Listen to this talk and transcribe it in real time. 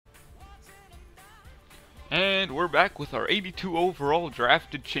And we're back with our 82 overall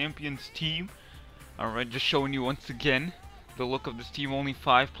drafted champions team. Alright, just showing you once again the look of this team. Only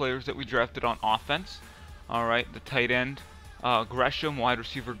 5 players that we drafted on offense. Alright, the tight end, Gresham, wide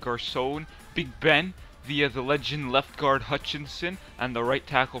receiver Garcon, Big Ben, via the legend left guard Hutchinson, and the right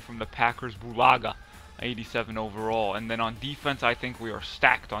tackle from the Packers, Bulaga, 87 overall. And then on defense, I think we are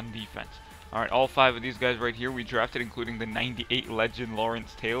stacked on defense. Alright, all 5 of these guys right here we drafted, including the 98 legend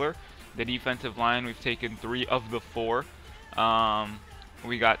Lawrence Taylor. The defensive line, we've taken 3 of the 4.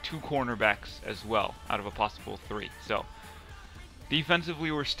 We got 2 cornerbacks as well, out of a possible 3. So,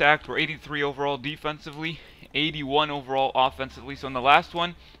 defensively, we're stacked. We're 83 overall defensively, 81 overall offensively. So in the last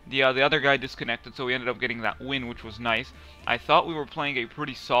one, the other guy disconnected, so we ended up getting that win, which was nice. I thought we were playing a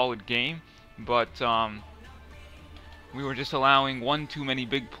pretty solid game, but we were just allowing one too many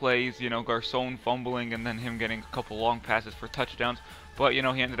big plays, you know, Garcon fumbling and then him getting a couple long passes for touchdowns. But, you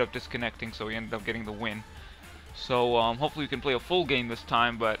know, he ended up disconnecting, so he ended up getting the win. So, hopefully we can play a full game this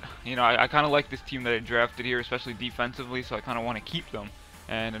time, but, you know, I kind of like this team that I drafted here, especially defensively, so I kind of want to keep them.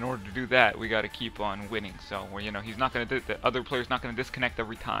 And in order to do that, we got to keep on winning. So, you know, he's not going to, the other player's not going to disconnect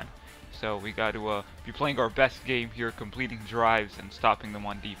every time. So, we got to be playing our best game here, completing drives and stopping them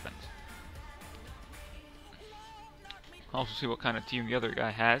on defense. Also see what kind of team the other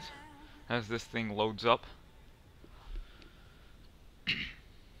guy has, as this thing loads up.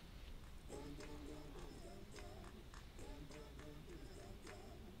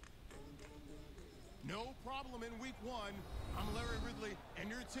 No problem in week 1. I'm Larry Ridley, and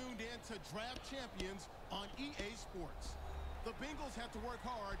you're tuned in to Draft Champions on EA Sports. The Bengals have to work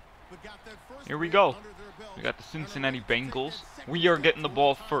hard, but got that first. Here we go. We got the Cincinnati Bengals. We are getting the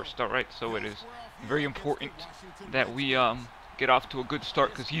ball first, alright, so it is very important that we get off to a good start,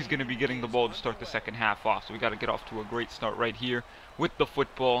 because he's going to be getting the ball to start the second half off. So we got to get off to a great start right here with the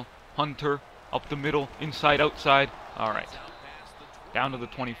football. Hunter up the middle, inside, outside. Alright. Down to the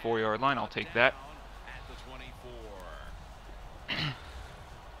 24-yard line. I'll take that.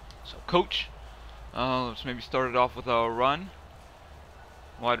 So, coach, let's maybe start it off with a run.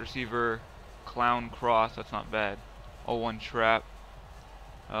 Wide receiver, clown cross. That's not bad. 0-1 trap.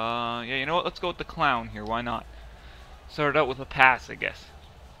 Yeah, you know what? Let's go with the clown here. Why not? Start out with a pass, I guess.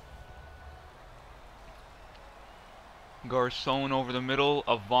 Garcon over the middle,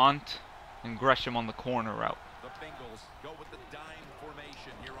 Avant, and Gresham on the corner route.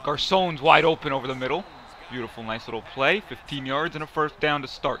 Garcon's wide open over the middle. Beautiful, nice little play. 15 yards and a first down to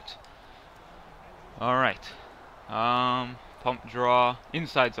start. Alright. Pump draw.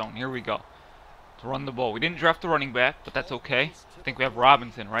 Inside zone. Here we go. To run the ball. We didn't draft the running back, but that's okay. I think we have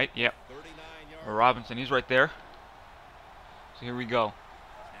Robinson, right? Yep. Or Robinson. He's right there. So here we go.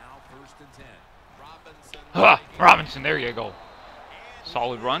 Ah, Robinson. There you go.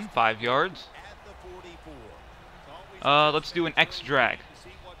 Solid run. 5 yards. Let's do an X drag.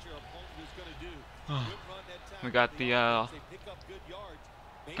 We got the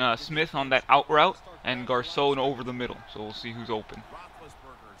Smith on that out route and Garcon over the middle. So we'll see who's open.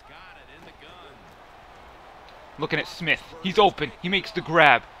 Looking at Smith. He's open. He makes the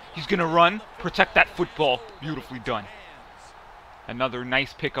grab. He's going to run. Protect that football. Beautifully done. Another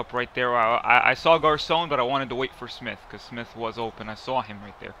nice pickup right there. I saw Garcon, but I wanted to wait for Smith because Smith was open. I saw him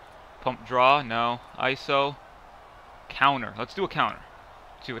right there. Pump draw. No. ISO. Counter. Let's do a counter.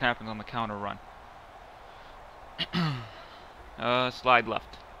 See what happens on the counter run. Slide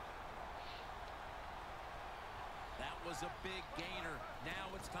left. That was a big gainer.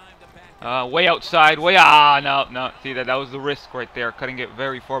 Now it's time to back way outside. No. See that was the risk right there. Cutting it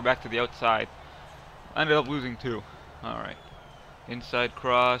very far back to the outside. Ended up losing 2. All right. Inside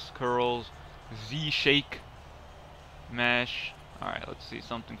cross, curls, Z shake, mesh. All right. Let's see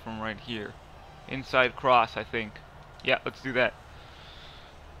something from right here. Inside cross, I think. Yeah, let's do that.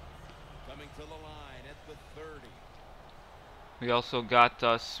 coming to the line at the 30. We also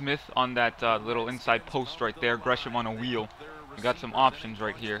got Smith on that little inside post right there. Gresham on a wheel. We got some options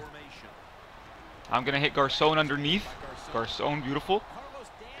right here. I'm going to hit Garcon underneath. Garcon, beautiful.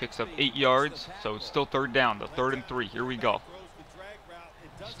 Picks up 8 yards. So it's still third down, though. 3rd and 3. Here we go.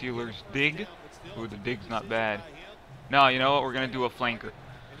 Steelers dig. Ooh, the dig's not bad. No, you know what? We're going to do a flanker.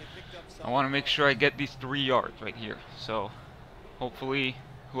 I want to make sure I get these 3 yards right here. So hopefully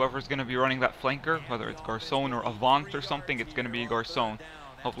whoever's going to be running that flanker, whether it's Garcon or Avant or something, it's going to be Garcon.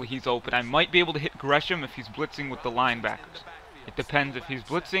 Hopefully he's open. I might be able to hit Gresham if he's blitzing with the linebackers. It depends. If he's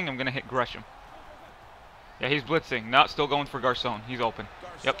blitzing, I'm going to hit Gresham. Yeah, he's blitzing. No, still going for Garcon. He's open.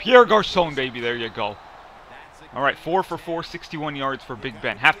 Yep, here Garcon, baby. There you go. All right, 4 for 4, 61 yards for Big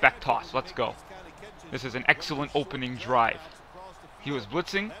Ben. Halfback toss. Let's go. This is an excellent opening drive. He was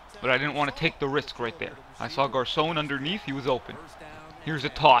blitzing, but I didn't want to take the risk right there. I saw Garcon underneath. He was open. Here's a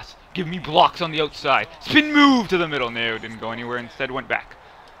toss. Give me blocks on the outside. Spin move to the middle. No, didn't go anywhere. Instead went back.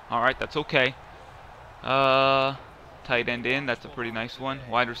 All right, that's okay. Tight end in. That's a pretty nice one.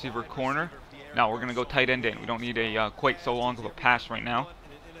 Wide receiver corner. Now we're going to go tight end in. We don't need a quite so long of a pass right now.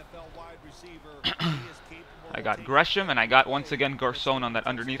 I got Gresham, and I got, once again, Garcon on that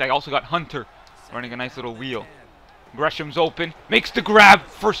underneath. I also got Hunter running a nice little wheel. Gresham's open. Makes the grab.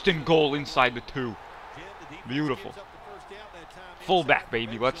 First and goal inside the 2. Beautiful. Fullback,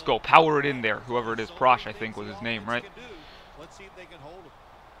 baby. Let's go. Power it in there. Whoever it is. Prosh, I think, was his name, right?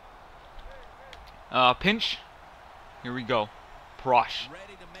 Pinch. Here we go. Prosh.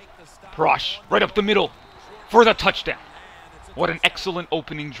 Prosh. Right up the middle. For the touchdown. What an excellent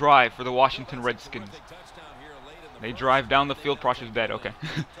opening drive for the Washington Redskins. They drive down the field. Prosh is dead. Okay.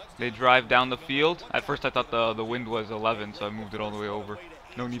 They drive down the field. At first I thought the wind was 11, so I moved it all the way over.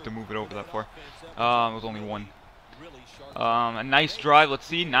 No need to move it over that far. It was only 1. A nice drive. Let's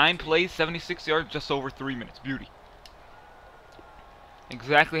see. 9 plays, 76 yards, just over 3 minutes. Beauty.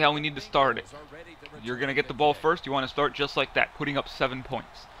 Exactly how we need to start it. You're going to get the ball first. You want to start just like that, putting up 7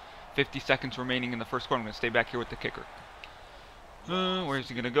 points. 50 seconds remaining in the first quarter. I'm going to stay back here with the kicker. Where's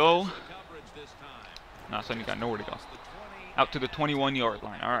he going to go? No, so he got nowhere to go. Out to the 21-yard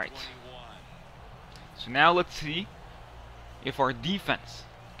line. All right. So now let's see if our defense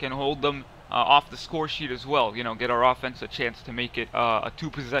can hold them off the score sheet as well. You know, get our offense a chance to make it a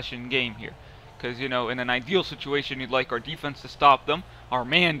 2-possession game here. Because, you know, in an ideal situation, you'd like our defense to stop them, our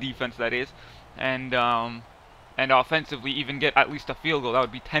man defense, that is, and offensively even get at least a field goal. That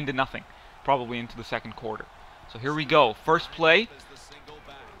would be 10-0, probably into the second quarter. So here we go. First play.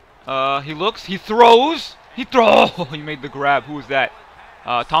 He looks. He throws. He he made the grab. Who is that?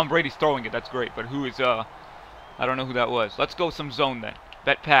 Tom Brady's throwing it. That's great. But who is, I don't know who that was. Let's go some zone then.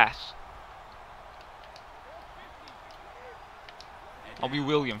 Bet pass. I'll be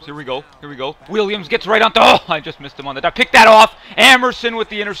Williams. Here we go. Here we go. Williams gets right on. Oh, I just missed him on the dot. Pick that off. Emerson with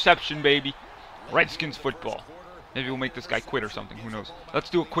the interception, baby. Redskins football. Maybe we'll make this guy quit or something. Who knows? Let's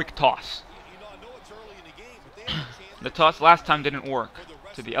do a quick toss. The toss last time didn't work.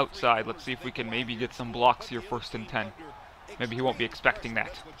 To the outside. Let's see if we can maybe get some blocks here, 1st and 10. Maybe he won't be expecting that.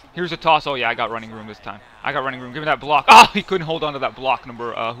 Here's a toss. Oh, yeah, I got running room this time. I got running room. Give me that block. Oh, he couldn't hold on to that block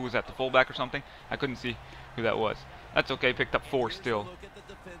number. Who was that? The fullback or something? I couldn't see who that was. That's okay. Picked up 4 still.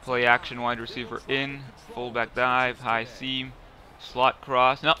 Play action, wide receiver in. Fullback dive, high seam, slot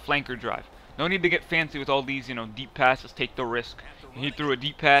cross. Not flanker drive. No need to get fancy with all these, you know, deep passes. Take the risk. He threw a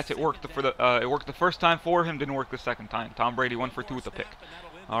deep pass. It worked it worked the first time for him. Didn't work the second time. Tom Brady 1 for 2 with the pick.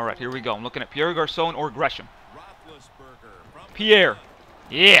 All right, here we go. I'm looking at Pierre Garcon or Gresham. Pierre.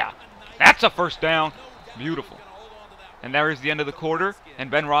 Yeah. That's a first down. Beautiful. And there is the end of the quarter.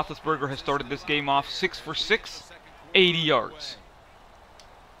 And Ben Roethlisberger has started this game off 6 for 6, 80 yards.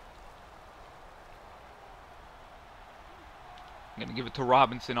 I'm going to give it to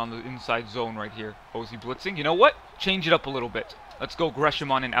Robinson on the inside zone right here. Oh, is he blitzing? You know what? Change it up a little bit. Let's go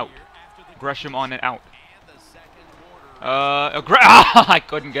Gresham on and out. Gresham on and out. I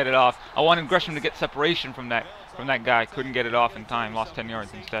couldn't get it off. I wanted Gresham to get separation from that guy. Couldn't get it off in time. Lost 10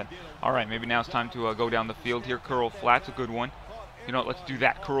 yards instead. All right, maybe now it's time to go down the field here. Curl flat's a good one. You know what? Let's do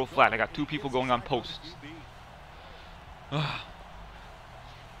that. Curl flat. I got 2 people going on posts.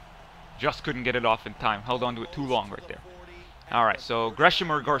 Just couldn't get it off in time. Held on to it too long right there. All right, so Gresham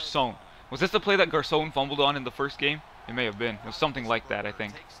or Garcon. Was this the play that Garcon fumbled on in the first game? It may have been. It was something like that, I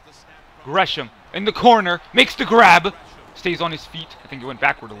think. Gresham in the corner. Makes the grab. Stays on his feet. I think he went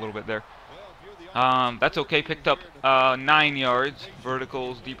backward a little bit there. That's okay. Picked up 9 yards.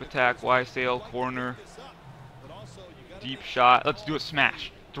 Verticals, deep attack, Y sail, corner. Deep shot. Let's do a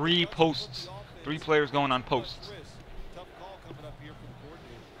smash. 3 posts. 3 players going on posts.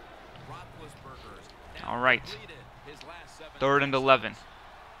 All right. 3rd and 11.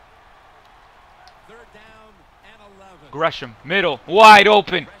 Gresham, middle, wide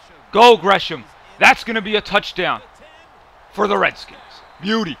open. Go, Gresham. That's going to be a touchdown for the Redskins.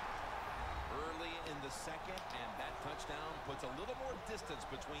 Beauty.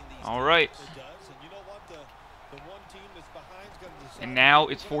 All right. And now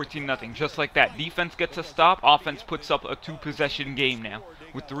it's 14-0. Just like that. Defense gets a stop. Offense puts up a 2-possession game now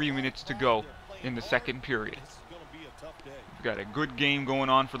with 3 minutes to go in the second period. We've got a good game going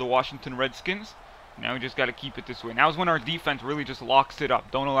on for the Washington Redskins. Now we just got to keep it this way. Now is when our defense really just locks it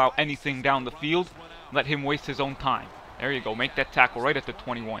up. Don't allow anything down the field. Let him waste his own time. There you go. Make that tackle right at the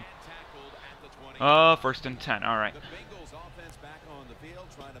 21. 1st and 10. All right. Bengals offense back on the field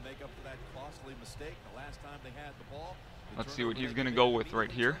trying to make up for that costly mistake the last time they had the ball. Let's see what he's going to go with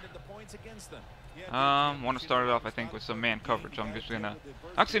right here. Want to start it off, I think, with some man coverage. I'm just going to...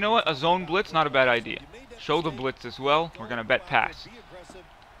 Actually, you know what? A zone blitz, not a bad idea. Show the blitz as well. We're going to bet pass.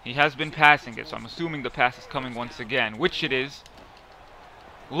 He has been passing it, so I'm assuming the pass is coming once again, which it is.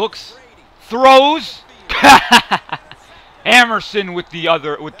 Looks, throws. Emerson with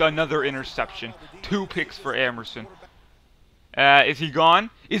another interception. 2 picks for Emerson. Is he gone?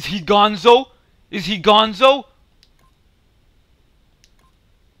 Is he gonzo? Is he gonzo?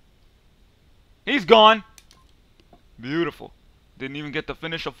 He's gone. Beautiful. Didn't even get to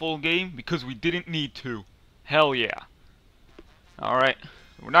finish a full game because we didn't need to. Hell yeah. Alright.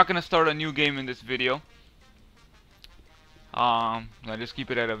 We're not going to start a new game in this video. I just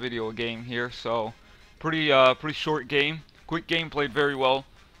keep it at a video game here. So, pretty short game. Quick game, played very well.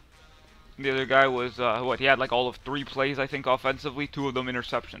 The other guy was, he had like all of 3 plays, I think, offensively. 2 of them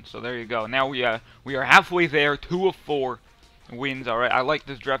interceptions. So there you go. Now we are halfway there. 2 of 4 wins. Alright, I like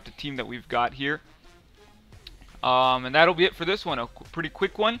this drafted team that we've got here. And that'll be it for this one. A pretty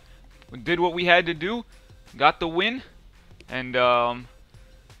quick one. We did what we had to do. Got the win. And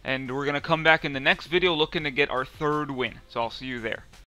we're going to come back in the next video looking to get our 3rd win. So I'll see you there.